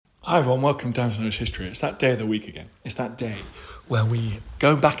Hi everyone, welcome to Dan Snow's History. It's that day of the week again. It's that day where we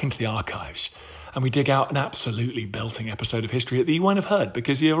go back into the archives and we dig out an absolutely belting episode of history that you won't have heard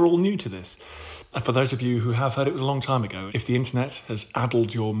because you're all new to this. And for those of you who have heard, it was a long time ago. If the internet has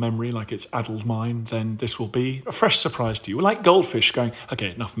addled your memory like it's addled mine, then this will be a fresh surprise to you. We're like goldfish going,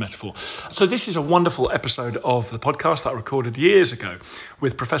 okay, enough metaphor. So this is a wonderful episode of the podcast that I recorded years ago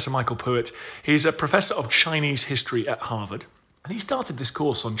with Professor Michael Puett. He's a professor of Chinese history at Harvard. And he started this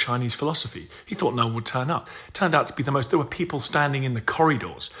course on Chinese philosophy. He thought no one would turn up. It turned out to be there were people standing in the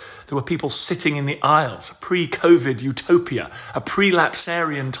corridors. There were people sitting in the aisles, a pre-COVID utopia, a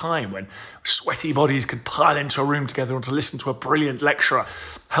pre-lapsarian time when sweaty bodies could pile into a room together and to listen to a brilliant lecturer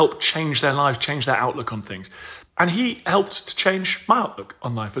help change their lives, change their outlook on things. And he helped to change my outlook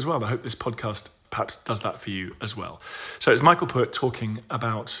on life as well. I hope this podcast perhaps does that for you as well. So it's Michael Puett talking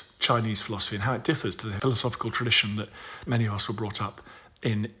about Chinese philosophy and how it differs to the philosophical tradition that many of us were brought up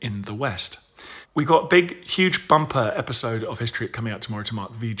in the West. We've got a big, huge bumper episode of History coming out tomorrow to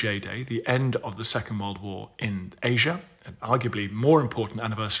mark VJ Day, the end of the Second World War in Asia, an arguably more important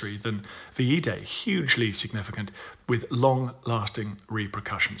anniversary than VE Day, hugely significant with long-lasting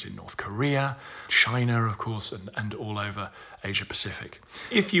repercussions in North Korea, China, of course, and all over Asia Pacific.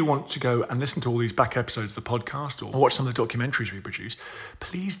 If you want to go and listen to all these back episodes of the podcast or watch some of the documentaries we produce,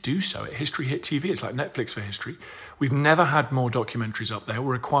 please do so at History Hit TV. It's like Netflix for history. We've never had more documentaries up there.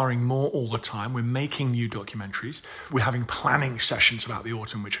 We're acquiring more all the time. We're making new documentaries. We're having planning sessions about the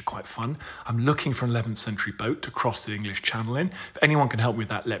autumn, which are quite fun. I'm looking for an 11th century boat to cross the English Channel in. If anyone can help with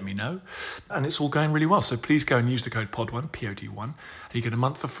that, let me know. And it's all going really well. So please go and use the code POD1, P-O-D-1, and you get a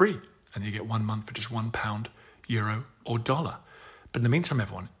month for free. And you get 1 month for just £1, euro, or dollar. But in the meantime,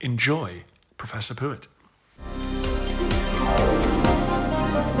 everyone, enjoy Professor Puett.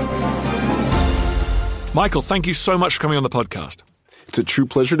 Michael, thank you so much for coming on the podcast. It's a true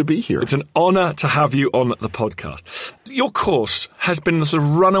pleasure to be here. It's an honour to have you on the podcast. Your course has been the sort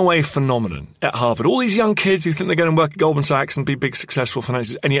of runaway phenomenon at Harvard. All these young kids who think they're going to work at Goldman Sachs and be big, successful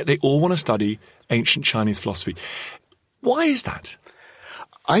financiers, and yet they all want to study ancient Chinese philosophy. Why is that?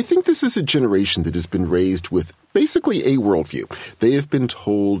 I think this is a generation that has been raised with basically a worldview. They have been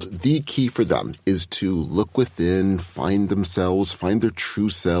told the key for them is to look within, find themselves, find their true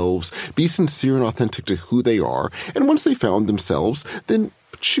selves, be sincere and authentic to who they are. And once they found themselves, then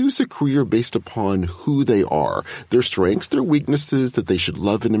choose a career based upon who they are, their strengths, their weaknesses that they should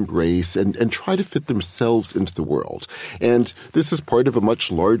love and embrace, and try to fit themselves into the world. And this is part of a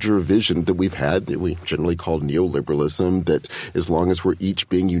much larger vision that we've had that we generally call neoliberalism, that as long as we're each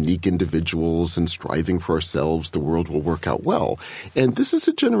being unique individuals and striving for ourselves, the world will work out well. And this is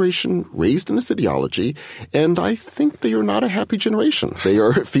a generation raised in this ideology, and I think they are not a happy generation. They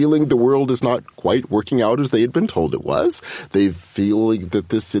are feeling the world is not quite working out as they had been told it was. They feel that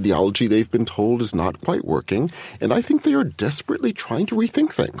this ideology they've been told is not quite working, and I think they are desperately trying to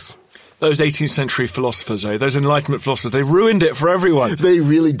rethink things. Those 18th century philosophers, those Enlightenment philosophers, they ruined it for everyone. They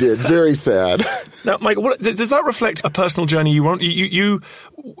really did. Very sad. Now, Michael, does that reflect a personal journey you want? You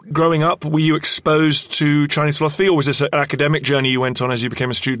growing up, were you exposed to Chinese philosophy, or was this an academic journey you went on as you became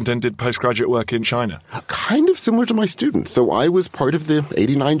a student and did postgraduate work in China? Kind of similar to my students. So I was part of the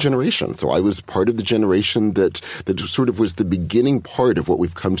 89 generation. So I was part of the generation that sort of was the beginning part of what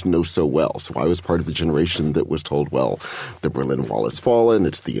we've come to know so well. So I was part of the generation that was told, well, the Berlin Wall has fallen,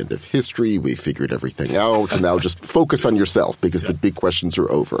 it's the end of history, we figured everything out, and now just focus on yourself because the big questions are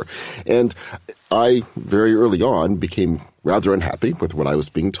over. And I, very early on, became rather unhappy with what I was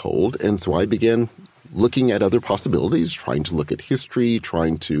being told, and so I began looking at other possibilities, trying to look at history,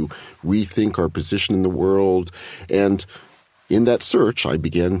 trying to rethink our position in the world. And in that search, I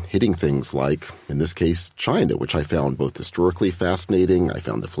began hitting things like, in this case, China, which I found both historically fascinating. I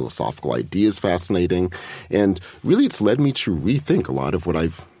found the philosophical ideas fascinating. And really, it's led me to rethink a lot of what I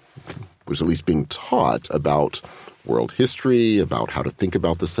was at least being taught about world history, about how to think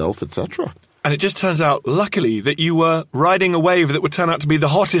about the self, etc. And it just turns out, luckily, that you were riding a wave that would turn out to be the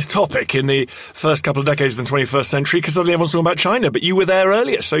hottest topic in the first couple of decades of the 21st century, because suddenly everyone's talking about China, but you were there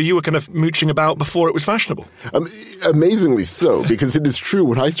earlier, so you were kind of mooching about before it was fashionable. Amazingly so, because it is true.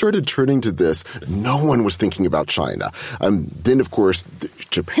 When I started turning to this, no one was thinking about China. Then, of course,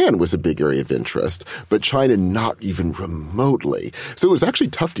 Japan was a big area of interest, but China not even remotely. So it was actually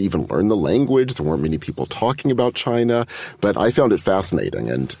tough to even learn the language. There weren't many people talking about China, but I found it fascinating,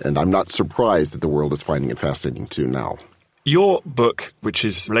 and I'm not surprised that the world is finding it fascinating too now. Your book, which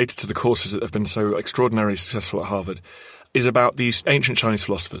is related to the courses that have been so extraordinarily successful at Harvard, is about these ancient Chinese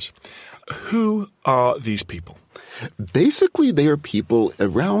philosophers who are these people? Basically, they are people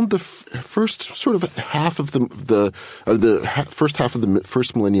around the first sort of half of the first half of the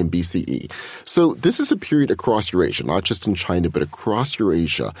first millennium BCE. So this is a period across Eurasia, not just in China, but across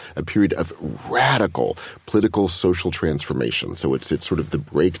Eurasia, a period of radical political, social transformation. So it's sort of the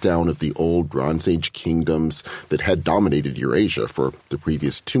breakdown of the old Bronze Age kingdoms that had dominated Eurasia for the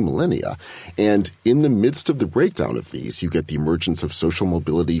previous 2 millennia. And in the midst of the breakdown of these, you get the emergence of social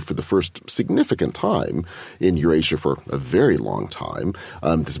mobility for the first significant time in Eurasia for a very long time.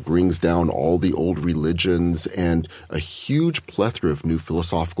 This brings down all the old religions, and a huge plethora of new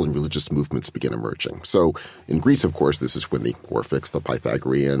philosophical and religious movements begin emerging. So in Greece, of course, this is when the Orphics, the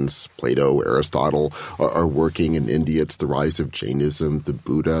Pythagoreans, Plato, Aristotle are working. In India, it's the rise of Jainism, the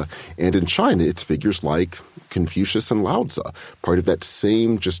Buddha. And in China, it's figures like Confucius and Lao Tzu, part of that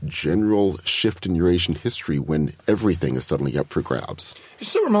same just general shift in Eurasian history when everything is suddenly up for grabs.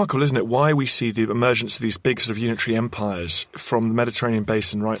 It's so remarkable, isn't it, why we see the emergence of these big sort of unitary empires from the Mediterranean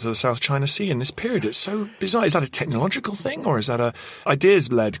basin right to the South China Sea in this period. It's so bizarre. Is that a technological thing, or is that a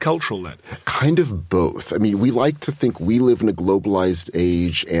ideas-led, cultural-led? Kind of both. I mean, we like to think we live in a globalized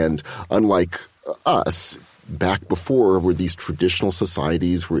age, and unlike us, back before were these traditional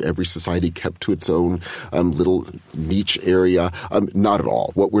societies where every society kept to its own little niche area. Not at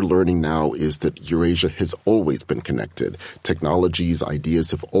all. What we're learning now is that Eurasia has always been connected. Technologies,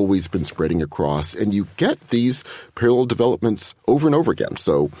 ideas have always been spreading across, and you get these parallel developments over and over again.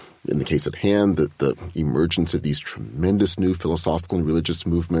 So in the case at hand, the emergence of these tremendous new philosophical and religious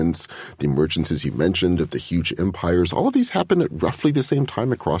movements, the emergence, as you mentioned, of the huge empires, all of these happen at roughly the same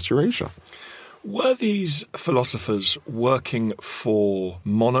time across Eurasia. Were these philosophers working for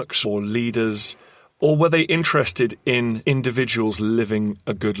monarchs or leaders, or were they interested in individuals living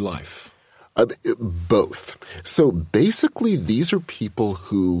a good life? Both. So basically, these are people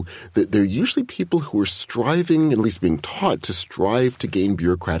who, they're usually people who are striving, at least being taught to strive to gain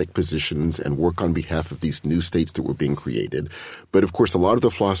bureaucratic positions and work on behalf of these new states that were being created. But of course, a lot of the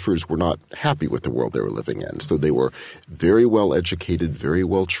philosophers were not happy with the world they were living in. So they were very well educated, very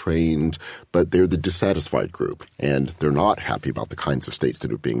well trained, but they're the dissatisfied group, and they're not happy about the kinds of states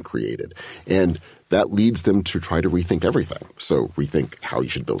that are being created. And that leads them to try to rethink everything. So rethink how you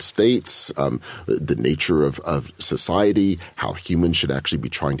should build states, the nature of society, how humans should actually be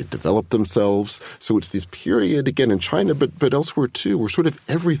trying to develop themselves. So it's this period, again, in China, but elsewhere too, where sort of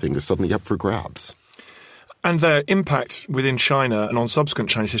everything is suddenly up for grabs. And their impact within China and on subsequent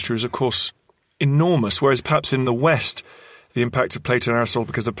Chinese history is, of course, enormous, whereas perhaps in the West, the impact of Plato and Aristotle,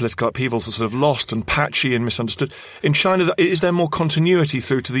 because the political upheavals are sort of lost and patchy and misunderstood. In China, is there more continuity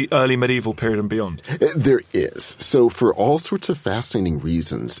through to the early medieval period and beyond? There is. So for all sorts of fascinating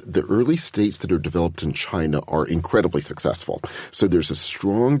reasons, the early states that are developed in China are incredibly successful. So there's a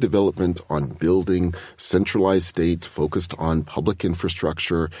strong development on building centralized states focused on public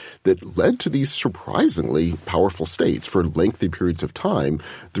infrastructure that led to these surprisingly powerful states for lengthy periods of time,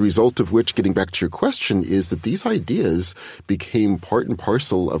 the result of which, getting back to your question, is that these ideas became part and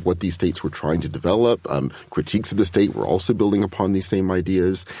parcel of what these states were trying to develop. Critiques of the state were also building upon these same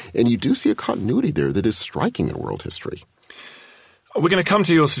ideas. And you do see a continuity there that is striking in world history. We're going to come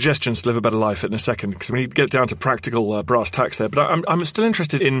to your suggestions to live a better life in a second, because we need to get down to practical brass tacks there. But I'm still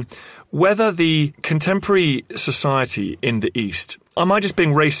interested in whether the contemporary society in the East, am I just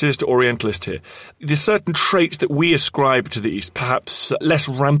being racist or Orientalist here? There's certain traits that we ascribe to the East, perhaps less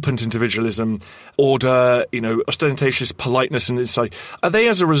rampant individualism, order, ostentatious politeness and insight. Are they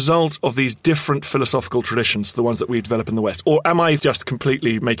as a result of these different philosophical traditions, the ones that we develop in the West? Or am I just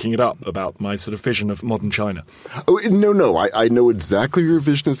completely making it up about my sort of vision of modern China? Oh, no. I know exactly where your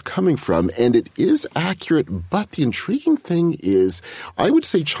vision is coming from, and it is accurate. But the intriguing thing is, I would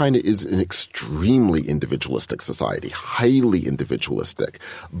say China is an extremely individualistic society, highly individualistic.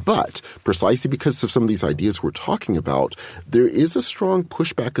 But precisely because of some of these ideas we're talking about, there is a strong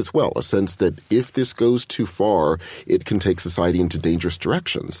pushback as well, a sense that if this goes too far, it can take society into dangerous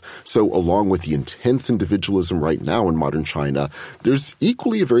directions. So along with the intense individualism right now in modern China, there's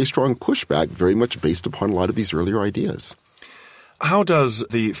equally a very strong pushback, very much based upon a lot of these earlier ideas. How does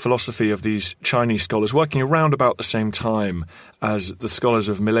the philosophy of these Chinese scholars, working around about the same time as the scholars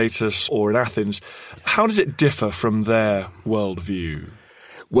of Miletus or in Athens, how does it differ from their worldview?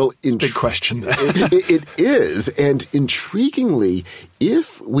 Well, big question there. It is. And intriguingly,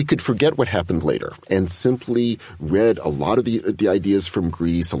 if we could forget what happened later and simply read a lot of the ideas from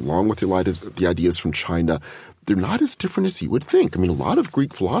Greece along with a lot of the ideas from China, they're not as different as you would think. I mean, a lot of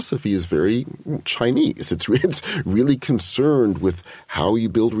Greek philosophy is very Chinese. It's really concerned with how you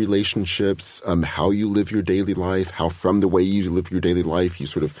build relationships, how you live your daily life, how from the way you live your daily life, you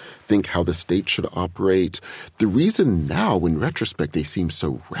sort of think how the state should operate. The reason now, in retrospect, they seem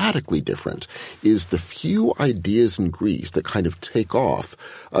so radically different is the few ideas in Greece that kind of take off.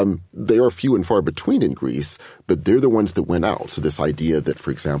 They are few and far between in Greece, but they're the ones that went out. So this idea that,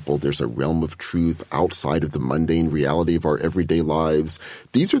 for example, there's a realm of truth outside of the mundane reality of our everyday lives,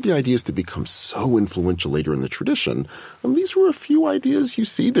 these are the ideas that become so influential later in the tradition. These were a few ideas you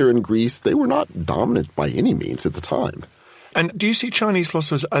see there in Greece. They were not dominant by any means at the time. And do you see Chinese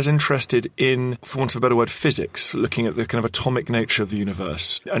philosophers as interested in, for want of a better word, physics, looking at the kind of atomic nature of the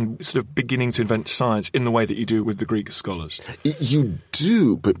universe and sort of beginning to invent science in the way that you do with the Greek scholars? You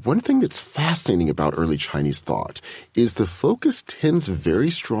do, but one thing that's fascinating about early Chinese thought is the focus tends very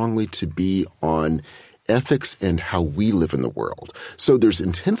strongly to be on ethics and how we live in the world. So there's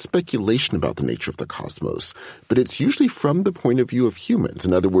intense speculation about the nature of the cosmos, but it's usually from the point of view of humans.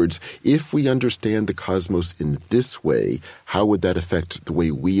 In other words, if we understand the cosmos in this way, how would that affect the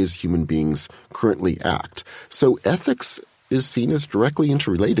way we as human beings currently act? So ethics is seen as directly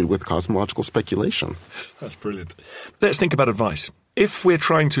interrelated with cosmological speculation. That's brilliant. Let's think about advice. If we're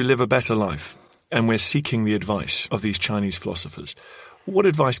trying to live a better life and we're seeking the advice of these Chinese philosophers, what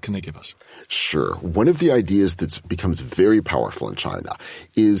advice can they give us? Sure. One of the ideas that becomes very powerful in China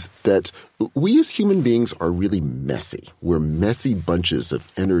is that we as human beings are really messy. We're messy bunches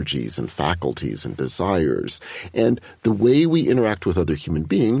of energies and faculties and desires. And the way we interact with other human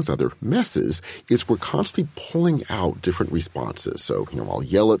beings, other messes, is we're constantly pulling out different responses. So, I'll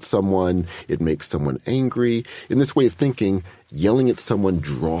yell at someone, it makes someone angry. In this way of thinking, yelling at someone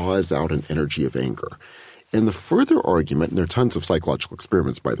draws out an energy of anger. And the further argument, and there are tons of psychological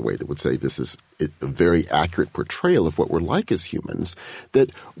experiments, by the way, that would say this is a very accurate portrayal of what we're like as humans,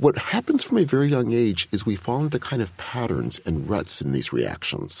 that what happens from a very young age is we fall into kind of patterns and ruts in these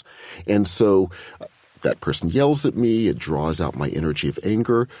reactions. And so that person yells at me, it draws out my energy of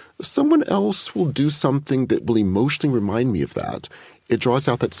anger. Someone else will do something that will emotionally remind me of that. It draws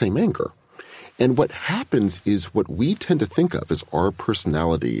out that same anger. And what happens is what we tend to think of as our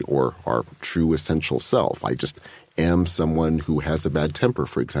personality or our true essential self. I just am someone who has a bad temper,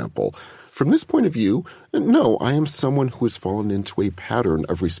 for example. From this point of view, no, I am someone who has fallen into a pattern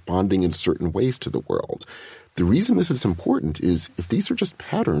of responding in certain ways to the world. The reason this is important is if these are just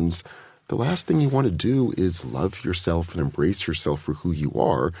patterns, the last thing you want to do is love yourself and embrace yourself for who you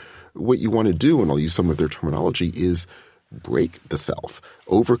are. What you want to do, and I'll use some of their terminology, is break the self,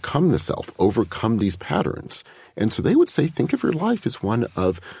 overcome these patterns. And so they would say, think of your life as one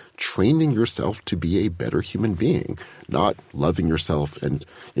of training yourself to be a better human being, not loving yourself and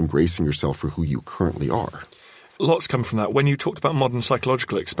embracing yourself for who you currently are. Lots come from that. When you talked about modern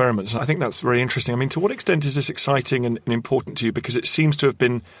psychological experiments, I think that's very interesting. I mean, to what extent is this exciting and important to you? Because it seems to have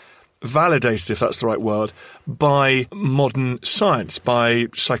been validated, if that's the right word, by modern science, by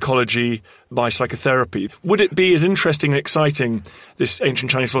psychology, by psychotherapy. Would it be as interesting and exciting, this ancient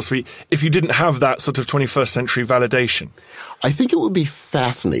Chinese philosophy, if you didn't have that sort of 21st century validation? I think it would be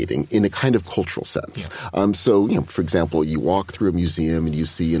fascinating in a kind of cultural sense. Yeah. For example, you walk through a museum and you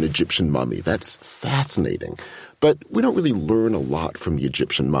see an Egyptian mummy. That's fascinating. But we don't really learn a lot from the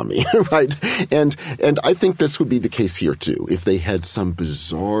Egyptian mummy, right? And I think this would be the case here too. If they had some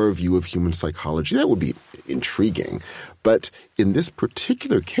bizarre view of human psychology, that would be intriguing. But in this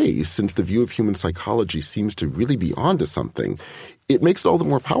particular case, since the view of human psychology seems to really be onto something, it makes it all the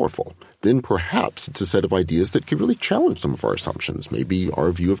more powerful. Then perhaps it's a set of ideas that could really challenge some of our assumptions. Maybe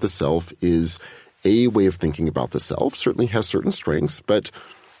our view of the self is a way of thinking about the self, certainly has certain strengths, but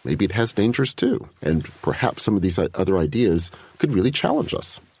maybe it has dangers too. And perhaps some of these other ideas could really challenge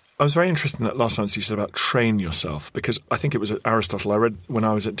us. I was very interested in that last sentence you said about train yourself, because I think it was Aristotle I read when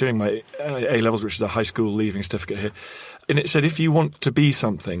I was doing my A-levels, which is a high school leaving certificate here. And it said, if you want to be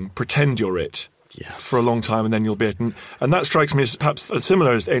something, pretend you're it. Yes. For a long time, and then you'll be it. And that strikes me as perhaps as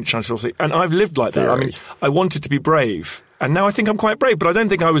similar as ancient Chinese philosophy. And I've lived like that. I mean, I wanted to be brave. And now I think I'm quite brave, but I don't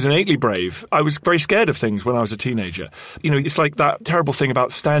think I was innately brave. I was very scared of things when I was a teenager. It's like that terrible thing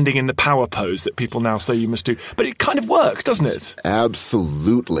about standing in the power pose that people now say you must do. But it kind of works, doesn't it?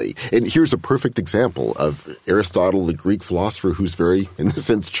 Absolutely. And here's a perfect example of Aristotle, the Greek philosopher, who's very, in a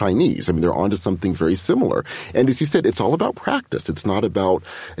sense, Chinese. I mean, they're onto something very similar. And as you said, it's all about practice. It's not about,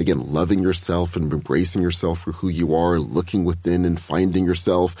 again, loving yourself and embracing yourself for who you are, looking within and finding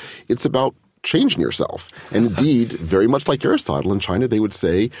yourself. It's about changing yourself. And indeed, very much like Aristotle in China, they would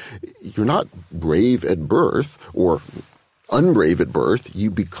say, you're not brave at birth, or unbrave at birth,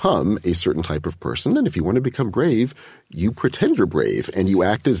 you become a certain type of person. And if you want to become brave, you pretend you're brave and you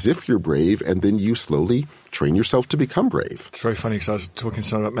act as if you're brave, and then you slowly train yourself to become brave. It's very funny because I was talking to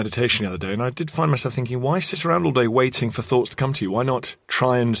someone about meditation the other day, and I did find myself thinking, why sit around all day waiting for thoughts to come to you? Why not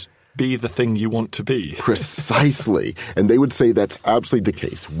try and be the thing you want to be? Precisely. And they would say that's absolutely the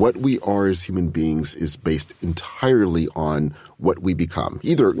case. What we are as human beings is based entirely on what we become,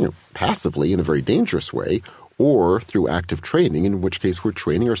 either passively in a very dangerous way, or through active training, in which case we're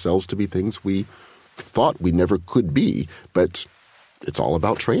training ourselves to be things we thought we never could be. But it's all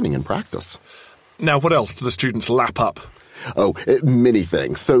about training and practice. Now, what else do the students lap up? Oh, many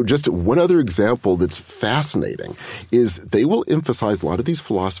things. So just one other example that's fascinating is they will emphasize, a lot of these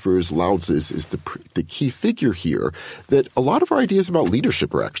philosophers, Lao Tzu is the key figure here, that a lot of our ideas about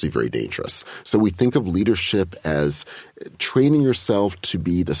leadership are actually very dangerous. So we think of leadership as training yourself to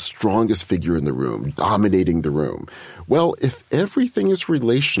be the strongest figure in the room, dominating the room. Well, if everything is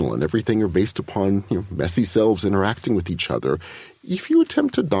relational and everything are based upon messy selves interacting with each other, if you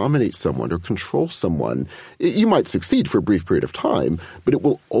attempt to dominate someone or control someone, you might succeed for a brief period of time, but it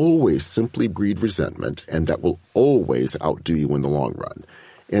will always simply breed resentment, and that will always outdo you in the long run.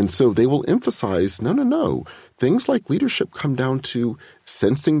 And so they will emphasize, no. Things like leadership come down to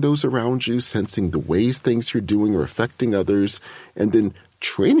sensing those around you, sensing the ways things you're doing are affecting others, and then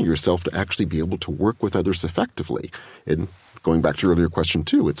training yourself to actually be able to work with others effectively. And going back to your earlier question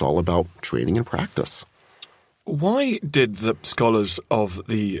too, it's all about training and practice. Why did the scholars of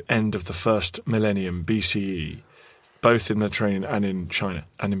the end of the first millennium BCE, both in Mediterranean and in China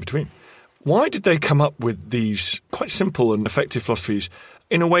and in between, why did they come up with these quite simple and effective philosophies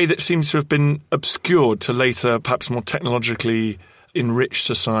in a way that seems to have been obscured to later, perhaps more technologically enriched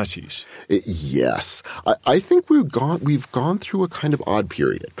societies? Yes. I think we've gone through a kind of odd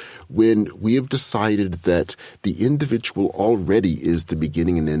period when we have decided that the individual already is the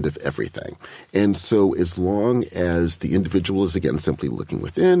beginning and end of everything. And so as long as the individual is, again, simply looking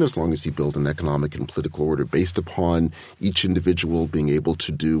within, as long as you build an economic and political order based upon each individual being able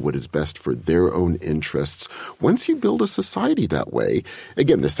to do what is best for their own interests, once you build a society that way,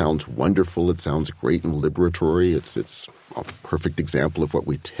 again, this sounds wonderful, it sounds great and liberatory, it's a perfect example of what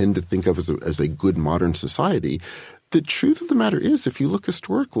we tend to think of as a good modern society. The truth of the matter is, if you look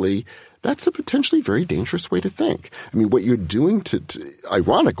historically, that's a potentially very dangerous way to think. I mean, what you're doing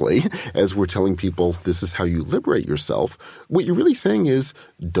ironically, as we're telling people this is how you liberate yourself, what you're really saying is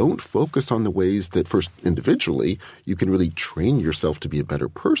don't focus on the ways that first individually you can really train yourself to be a better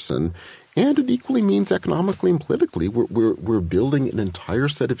person. And it equally means economically and politically, we're building an entire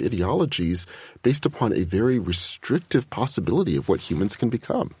set of ideologies based upon a very restrictive possibility of what humans can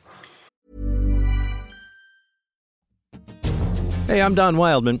become. Hey, I'm Don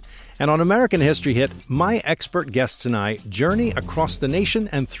Wildman, and on American History Hit, my expert guests and I journey across the nation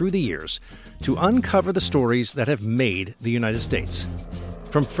and through the years to uncover the stories that have made the United States.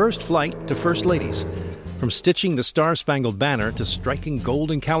 From first flight to first ladies, from stitching the Star-Spangled Banner to striking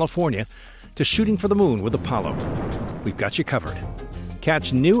gold in California to shooting for the moon with Apollo, we've got you covered.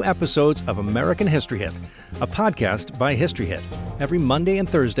 Catch new episodes of American History Hit, a podcast by History Hit, every Monday and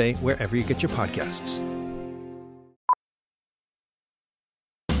Thursday wherever you get your podcasts.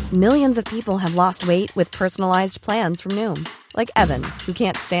 Millions of people have lost weight with personalized plans from Noom. Like Evan, who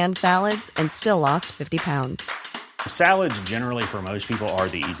can't stand salads and still lost 50 pounds. Salads generally for most people are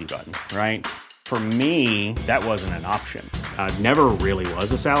the easy button, right? For me, that wasn't an option. I never really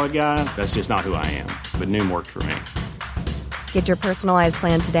was a salad guy. That's just not who I am. But Noom worked for me. Get your personalized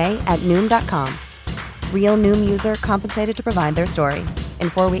plan today at Noom.com. Real Noom user compensated to provide their story. In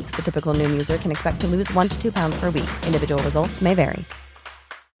 4 weeks, the typical Noom user can expect to lose 1 to 2 pounds per week. Individual results may vary.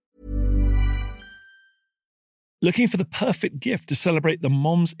 Looking for the perfect gift to celebrate the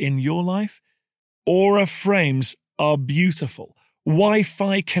moms in your life? Aura frames are beautiful,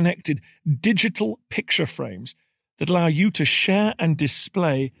 Wi-Fi connected digital picture frames that allow you to share and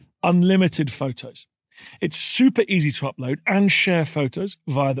display unlimited photos. It's super easy to upload and share photos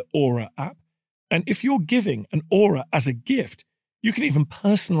via the Aura app. And if you're giving an Aura as a gift, you can even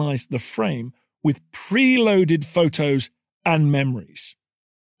personalize the frame with preloaded photos and memories.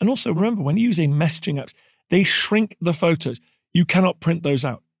 And also remember, when using messaging apps, they shrink the photos. You cannot print those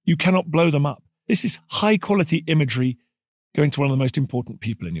out. You cannot blow them up. This is high quality imagery going to one of the most important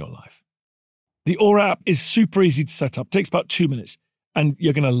people in your life. The Aura app is super easy to set up. It takes about 2 minutes and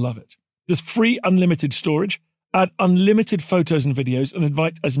you're going to love it. There's free unlimited storage, add unlimited photos and videos, and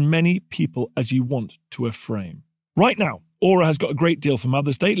invite as many people as you want to a frame. Right now, Aura has got a great deal for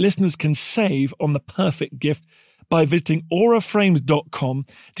Mother's Day. Listeners can save on the perfect gift by visiting auraframes.com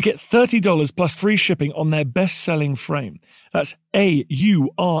to get $30 plus free shipping on their best-selling frame. That's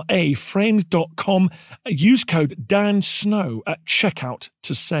AURA frames.com. Use code DANSNOW at checkout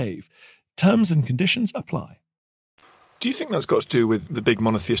to save. Terms and conditions apply. Do you think that's got to do with the big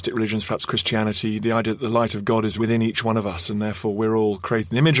monotheistic religions, perhaps Christianity, the idea that the light of God is within each one of us and therefore we're all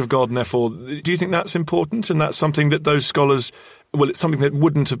created in the image of God, and therefore, do you think that's important and that's something that those scholars, well, it's something that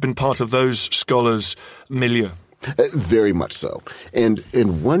wouldn't have been part of those scholars' milieu? Very much so. And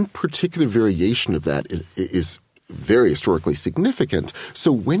one particular variation of that is very historically significant.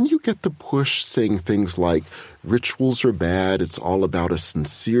 So when you get the push saying things like rituals are bad, it's all about a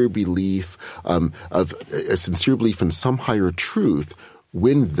sincere belief in some higher truth,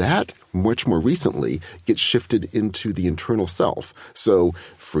 when that much more recently gets shifted into the internal self. So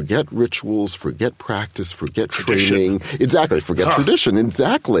forget rituals, forget practice, forget tradition. Training. Exactly. Forget tradition.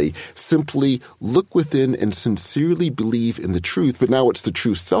 Exactly. Simply look within and sincerely believe in the truth. But now it's the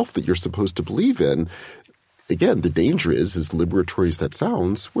true self that you're supposed to believe in. Again, the danger is, as liberatory as that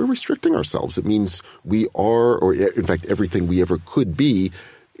sounds, we're restricting ourselves. It means we are, or in fact, everything we ever could be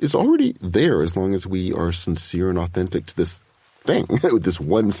is already there as long as we are sincere and authentic to this thing, this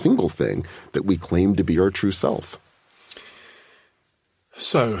one single thing that we claim to be our true self.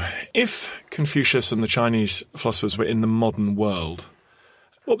 So, if Confucius and the Chinese philosophers were in the modern world,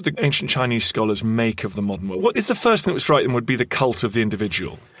 what would the ancient Chinese scholars make of the modern world? What is the first thing that would strike them would be the cult of the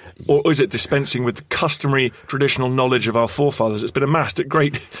individual? Or is it dispensing with the customary traditional knowledge of our forefathers that's been amassed at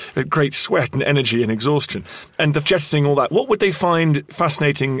great sweat and energy and exhaustion? And jettisoning all that, what would they find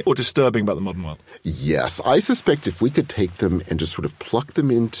fascinating or disturbing about the modern world? Yes, I suspect if we could take them and just sort of pluck them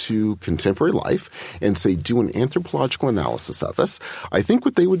into contemporary life and say, do an anthropological analysis of us, I think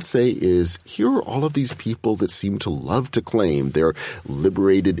what they would say is, here are all of these people that seem to love to claim they're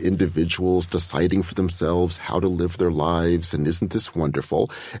liberated individuals deciding for themselves how to live their lives, and isn't this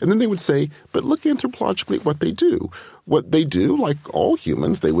wonderful? And then they would say, but look anthropologically at what they do. What they do, like all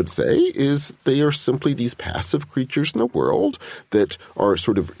humans, they would say, is they are simply these passive creatures in the world that are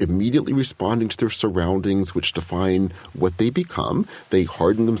sort of immediately responding to their surroundings, which define what they become. They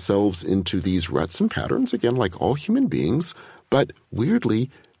harden themselves into these ruts and patterns, again, like all human beings. But weirdly,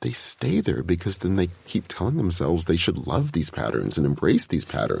 they stay there because then they keep telling themselves they should love these patterns and embrace these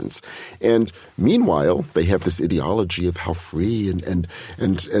patterns. And meanwhile, they have this ideology of how free and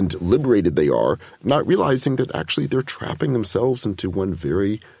liberated they are, not realizing that actually they're trapping themselves into one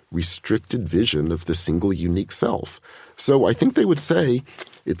very restricted vision of the single unique self. So I think they would say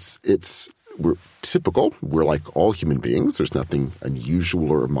we're typical. We're like all human beings. There's nothing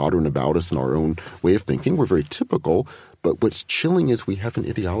unusual or modern about us in our own way of thinking. We're very typical. But what's chilling is we have an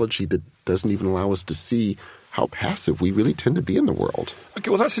ideology that doesn't even allow us to see how passive we really tend to be in the world. Okay,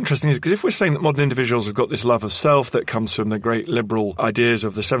 well, that's interesting, because if we're saying that modern individuals have got this love of self that comes from the great liberal ideas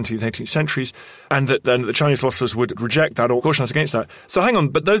of the 17th and 18th centuries, and that then the Chinese philosophers would reject that or caution us against that. So hang on,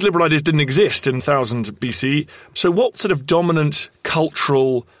 but those liberal ideas didn't exist in 1000 BC. So what sort of dominant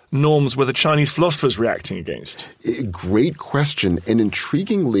cultural norms were the Chinese philosophers reacting against? Great question. And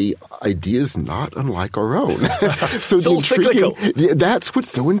intriguingly, ideas not unlike our own. So it's all cyclical. That's what's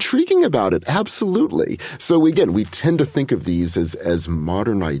so intriguing about it. Absolutely. So again, we tend to think of these as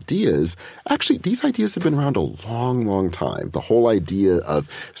modern ideas. Actually, these ideas have been around a long, long time. The whole idea of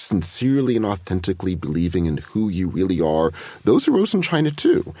sincerely and authentically believing in who you really are, those arose in China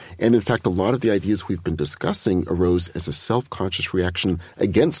too. And in fact, a lot of the ideas we've been discussing arose as a self-conscious reaction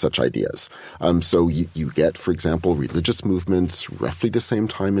against such ideas. So you get, for example, religious movements roughly the same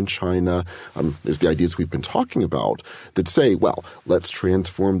time in China as the ideas we've been talking about that say, well, let's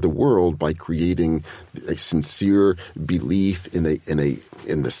transform the world by creating a sincere belief in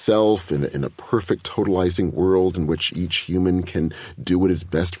the self, in a perfect totalizing world in which each human can do what is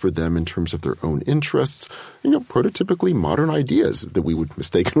best for them in terms of their own interests. Prototypically modern ideas that we would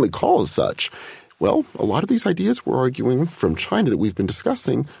mistakenly call as such. Well, a lot of these ideas we're arguing from China that we've been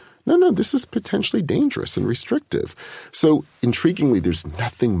discussing, no, this is potentially dangerous and restrictive. So intriguingly, there's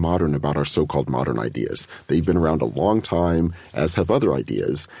nothing modern about our so-called modern ideas. They've been around a long time, as have other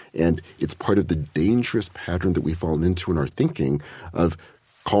ideas, and it's part of the dangerous pattern that we've fallen into in our thinking of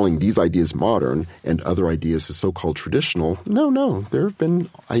calling these ideas modern and other ideas as so-called traditional. No, there have been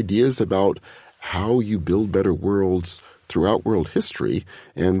ideas about how you build better worlds throughout world history,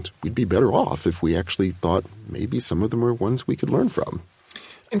 and we'd be better off if we actually thought maybe some of them are ones we could learn from.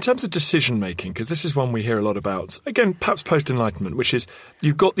 In terms of decision-making, because this is one we hear a lot about, again, perhaps post-Enlightenment, which is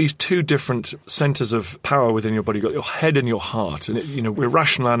you've got these two different centres of power within your body. You've got your head and your heart. And, we're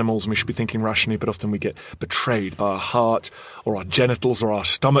rational animals and we should be thinking rationally, but often we get betrayed by our heart or our genitals or our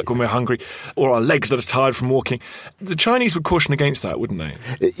stomach when we're hungry or our legs that are tired from walking. The Chinese would caution against that, wouldn't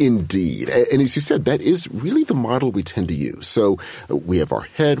they? Indeed. And as you said, that is really the model we tend to use. So we have our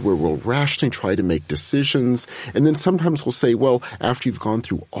head where we'll rationally try to make decisions. And then sometimes we'll say, well, after you've gone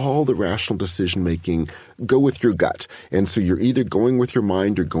through all the rational decision-making, go with your gut. And so you're either going with your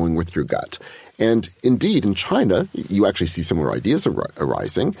mind or going with your gut. And indeed, in China, you actually see similar ideas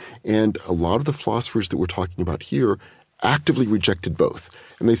arising. And a lot of the philosophers that we're talking about here actively rejected both.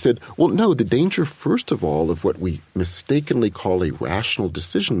 And they said, well, no, the danger, first of all, of what we mistakenly call a rational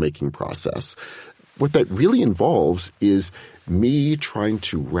decision-making process, what that really involves is me trying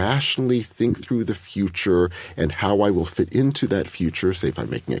to rationally think through the future and how I will fit into that future, say if I'm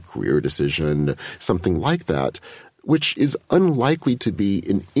making a career decision, something like that, which is unlikely to be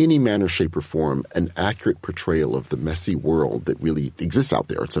in any manner, shape, or form an accurate portrayal of the messy world that really exists out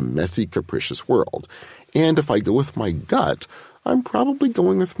there. It's a messy, capricious world. And if I go with my gut, I'm probably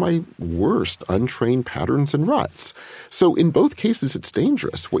going with my worst untrained patterns and ruts. So in both cases, it's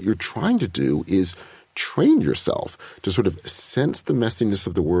dangerous. What you're trying to do is train yourself to sort of sense the messiness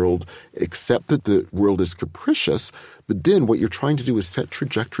of the world, accept that the world is capricious, but then what you're trying to do is set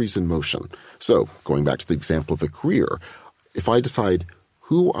trajectories in motion. So going back to the example of a career, if I decide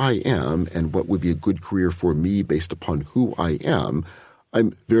who I am and what would be a good career for me based upon who I am,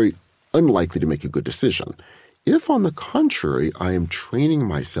 I'm very unlikely to make a good decision. If, on the contrary, I am training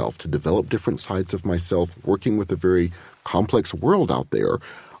myself to develop different sides of myself, working with a very complex world out there,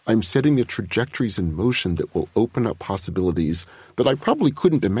 I'm setting the trajectories in motion that will open up possibilities that I probably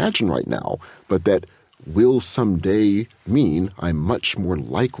couldn't imagine right now, but that will someday mean I'm much more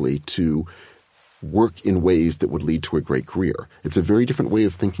likely to work in ways that would lead to a great career. It's a very different way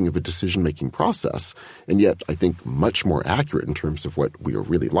of thinking of a decision-making process, and yet I think much more accurate in terms of what we are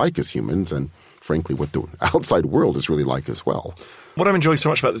really like as humans and, frankly, what the outside world is really like as well. What I'm enjoying so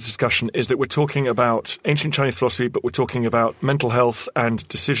much about this discussion is that we're talking about ancient Chinese philosophy, but we're talking about mental health and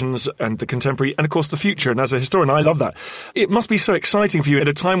decisions and the contemporary and, of course, the future. And as a historian, I love that. It must be so exciting for you at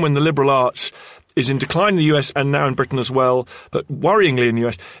a time when the liberal arts is in decline in the US and now in Britain as well, but worryingly in the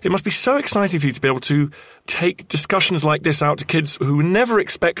US. It must be so exciting for you to be able to take discussions like this out to kids who were never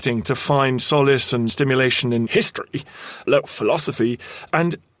expecting to find solace and stimulation in history, philosophy,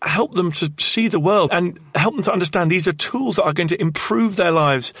 and help them to see the world and help them to understand these are tools that are going to improve their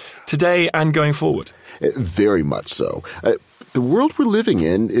lives today and going forward. Very much so. The world we're living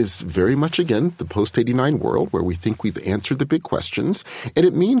in is very much, again, the post-'89 world where we think we've answered the big questions. And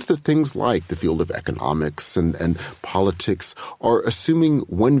it means that things like the field of economics and politics are assuming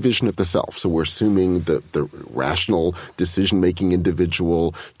one vision of the self. So we're assuming the rational decision-making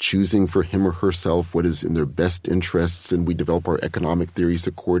individual choosing for him or herself what is in their best interests, and we develop our economic theories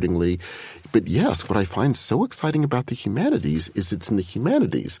accordingly. But yes, what I find so exciting about the humanities is it's in the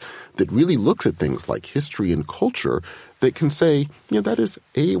humanities that really looks at things like history and culture that can say, that is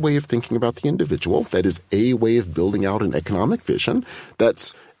a way of thinking about the individual. That is a way of building out an economic vision.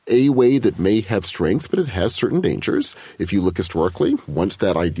 That's a way that may have strengths, but it has certain dangers. If you look historically, once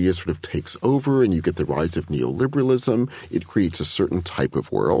that idea sort of takes over and you get the rise of neoliberalism, it creates a certain type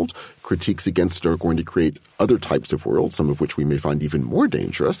of world. Critiques against it are going to create other types of worlds, some of which we may find even more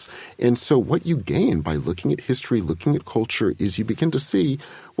dangerous. And so what you gain by looking at history, looking at culture, is you begin to see,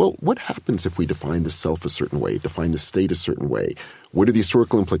 well, what happens if we define the self a certain way, define the state a certain way? What are the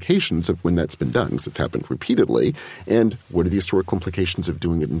historical implications of when that's been done? Because it's happened repeatedly. And what are the historical implications of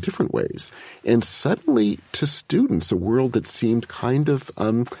doing it in different ways? And suddenly, to students, a world that seemed kind of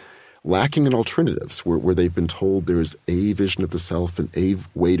lacking in alternatives, where they've been told there's a vision of the self and a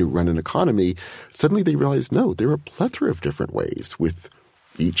way to run an economy, suddenly they realize, no, there are a plethora of different ways with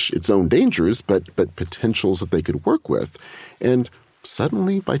each its own dangers, but potentials that they could work with. And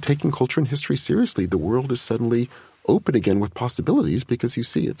suddenly, by taking culture and history seriously, the world is suddenly open again with possibilities, because you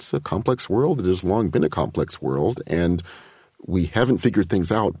see it's a complex world. It has long been a complex world, and we haven't figured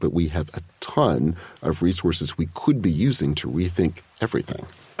things out, but we have a ton of resources we could be using to rethink everything.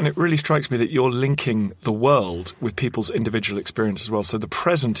 And it really strikes me that you're linking the world with people's individual experience as well. So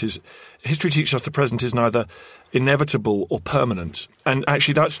history teaches us the present is neither inevitable or permanent. And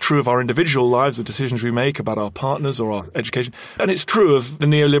actually that's true of our individual lives, the decisions we make about our partners or our education. And it's true of the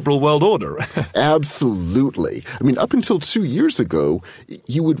neoliberal world order. Absolutely. I mean, up until 2 years ago,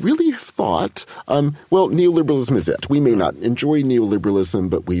 you would really have thought, neoliberalism is it. We may not enjoy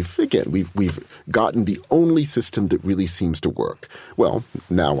neoliberalism, but we've gotten the only system that really seems to work. Well,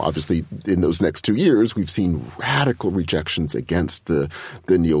 now, obviously, in those next 2 years, we've seen radical rejections against the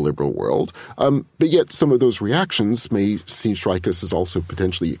neoliberal world. But yet some of those reactions may strike us as also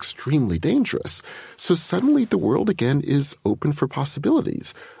potentially extremely dangerous. So suddenly the world again is open for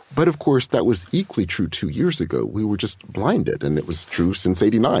possibilities. But of course, that was equally true 2 years ago. We were just blinded, and it was true since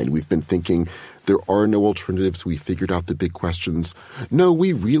 '89. We've been thinking there are no alternatives. We figured out the big questions. No,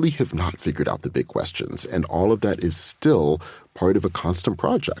 we really have not figured out the big questions. And all of that is still part of a constant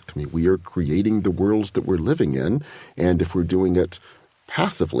project. I mean, we are creating the worlds that we're living in. And if we're doing it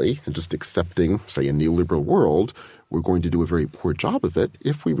passively and just accepting, say, a neoliberal world, we're going to do a very poor job of it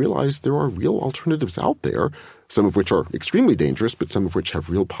if we realize there are real alternatives out there, some of which are extremely dangerous, but some of which have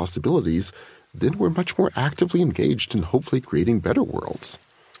real possibilities. Then we're much more actively engaged in hopefully creating better worlds.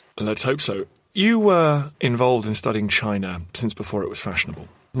 Let's hope so. You were involved in studying China since before it was fashionable.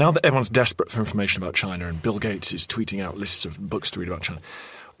 Now that everyone's desperate for information about China and Bill Gates is tweeting out lists of books to read about China,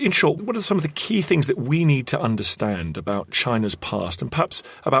 in short, what are some of the key things that we need to understand about China's past and perhaps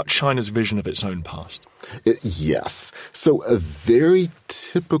about China's vision of its own past? Yes. So a very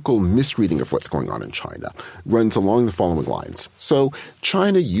typical misreading of what's going on in China runs along the following lines. So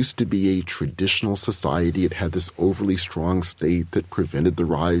China used to be a traditional society. It had this overly strong state that prevented the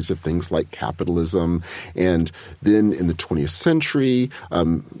rise of things like capitalism. And then in the 20th century,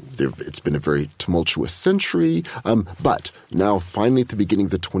 it's been a very tumultuous century. But now finally at the beginning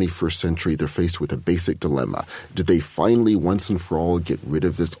of the 21st century, they're faced with a basic dilemma. Did they finally once and for all get rid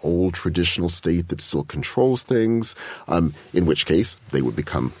of this old traditional state that still controls things, in which case they would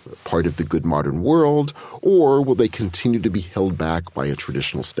become part of the good modern world, or will they continue to be held back by a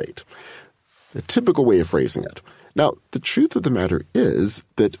traditional state? A typical way of phrasing it. Now, the truth of the matter is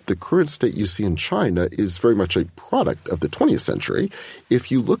that the current state you see in China is very much a product of the 20th century.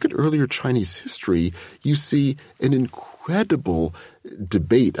 If you look at earlier Chinese history, you see an incredible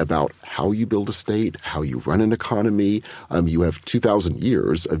debate about how you build a state, how you run an economy. You have 2,000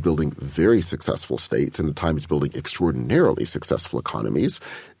 years of building very successful states and at times building extraordinarily successful economies.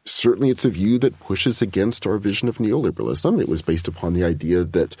 Certainly it's a view that pushes against our vision of neoliberalism. It was based upon the idea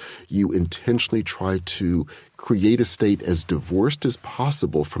that you intentionally try to create a state as divorced as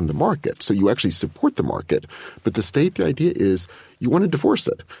possible from the market. So you actually support the market, but the idea is you want to divorce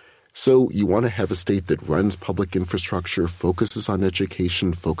it. So you want to have a state that runs public infrastructure, focuses on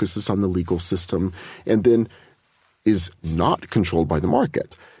education, focuses on the legal system, and then is not controlled by the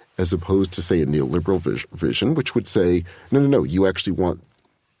market, as opposed to, say, a neoliberal vision, which would say, no, you actually want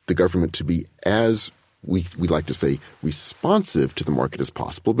the government to be as, we like to say, responsive to the market as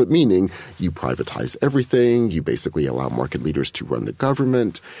possible, but meaning you privatize everything, you basically allow market leaders to run the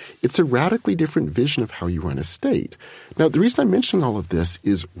government. It's a radically different vision of how you run a state. Now, the reason I'm mentioning all of this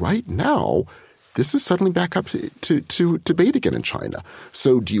is right now, this is suddenly back up to debate again in China.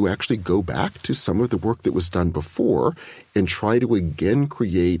 So do you actually go back to some of the work that was done before and try to again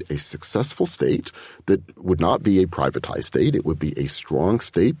create a successful state that would not be a privatized state? It would be a strong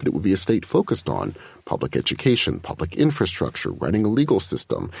state, but it would be a state focused on public education, public infrastructure, running a legal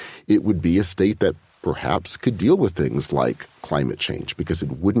system. It would be a state that perhaps could deal with things like climate change because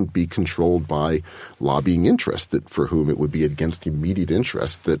it wouldn't be controlled by lobbying interests for whom it would be against the immediate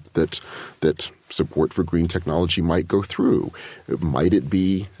interest that support for green technology might go through. Might it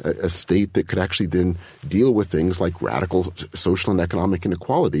be a state that could actually then deal with things like radical social and economic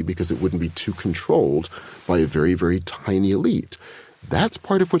inequality because it wouldn't be too controlled by a very, very tiny elite? That's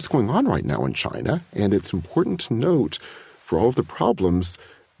part of what's going on right now in China, and it's important to note for all of the problems,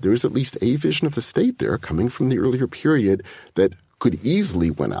 there is at least a vision of the state there coming from the earlier period that could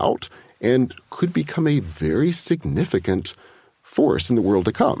easily win out and could become a very significant force in the world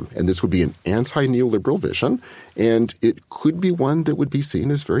to come. And this would be an anti-neoliberal vision, and it could be one that would be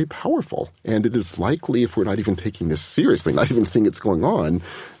seen as very powerful. And it is likely, if we're not even taking this seriously, not even seeing it's going on,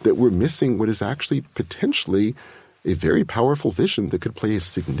 that we're missing what is actually potentially a very powerful vision that could play a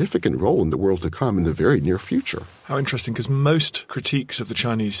significant role in the world to come in the very near future. How interesting, because most critiques of the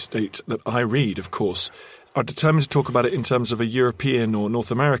Chinese state that I read, of course, are determined to talk about it in terms of a European or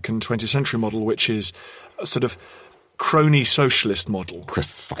North American 20th century model, which is sort of crony socialist model.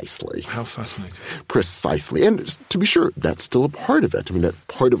 Precisely. How fascinating. Precisely. And to be sure, that's still a part of it. I mean, that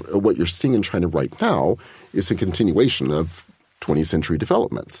part of what you're seeing in China right now is a continuation of 20th century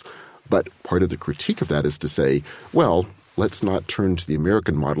developments. But part of the critique of that is to say, well, let's not turn to the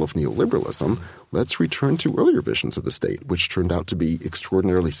American model of neoliberalism. Let's return to earlier visions of the state, which turned out to be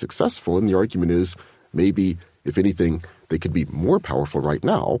extraordinarily successful. And the argument is maybe, if anything, they could be more powerful right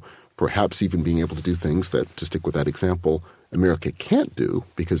now, perhaps even being able to do things that, to stick with that example, America can't do,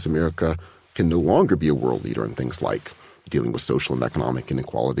 because America can no longer be a world leader in things like dealing with social and economic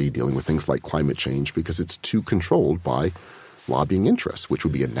inequality, dealing with things like climate change, because it's too controlled by lobbying interests, which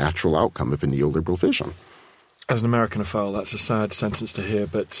would be a natural outcome of a neoliberal vision. As an American affair, that's a sad sentence to hear,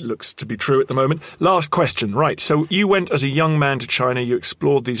 but looks to be true at the moment. Last question. Right, so you went as a young man to China, you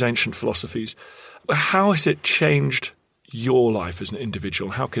explored these ancient philosophies. How has it changed your life as an individual?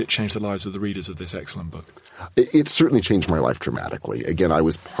 How could it change the lives of the readers of this excellent book? It certainly changed my life dramatically. Again, I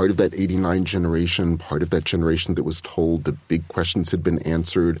was part of that 89 generation, part of that generation that was told the big questions had been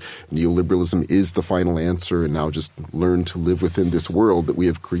answered. Neoliberalism is the final answer, and now just learn to live within this world that we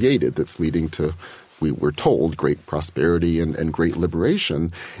have created that's leading to, we were told, great prosperity and great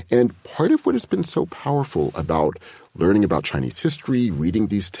liberation. And part of what has been so powerful about learning about Chinese history, reading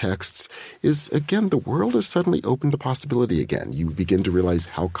these texts, is, again, the world is suddenly open to possibility again. You begin to realize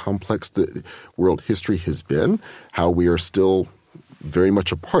how complex the world history has been, how we are still very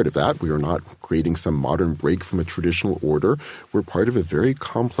much a part of that. We are not creating some modern break from a traditional order. We're part of a very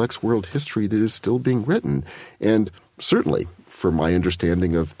complex world history that is still being written. And certainly, for my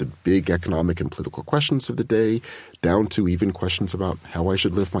understanding of the big economic and political questions of the day, down to even questions about how I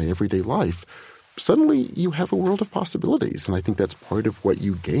should live my everyday life, suddenly you have a world of possibilities. And I think that's part of what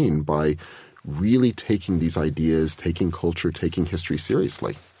you gain by really taking these ideas, taking culture, taking history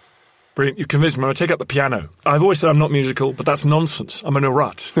seriously. Brilliant. You've convinced me. I'm going to take up the piano. I've always said I'm not musical, but that's nonsense. I'm in a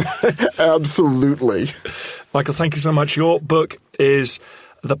rut. Absolutely. Michael, thank you so much. Your book is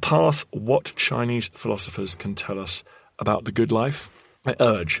The Path, What Chinese Philosophers Can Tell Us About the Good Life. I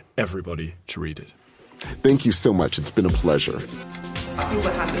urge everybody to read it. Thank you so much. It's been a pleasure. I feel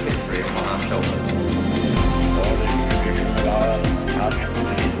the hand of history upon our shoulders. All the tradition of our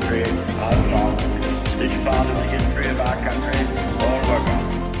history, our song, this part of the history of our country, all work on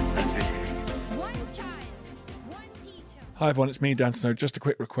and finish. One child, one teacher. Hi everyone, it's me, Dan Snow. Just a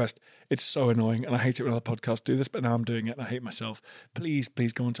quick request. It's so annoying, and I hate it when other podcasts do this, but now I'm doing it, and I hate myself. Please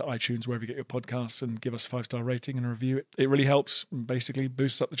go onto iTunes, wherever you get your podcasts, and give us a 5-star rating and a review. It really helps, basically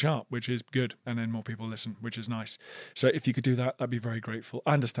boosts up the chart, which is good, and then more people listen, which is nice. So if you could do that, I'd be very grateful.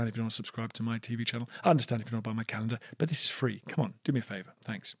 I understand if you don't want to subscribe to my TV channel. I understand if you don't buy my calendar, but this is free. Come on, do me a favour.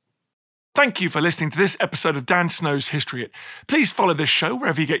 Thanks. Thank you for listening to this episode of Dan Snow's History Hit. Please follow this show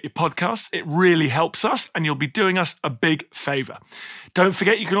wherever you get your podcasts. It really helps us, and you'll be doing us a big favour. Don't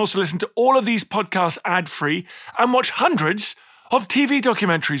forget, you can also listen to all of these podcasts ad-free and watch hundreds of TV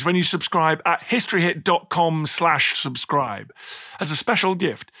documentaries when you subscribe at historyhit.com/subscribe. As a special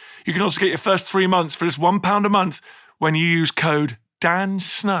gift, you can also get your first 3 months for just £1 a month when you use code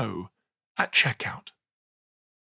DANSNOW at checkout.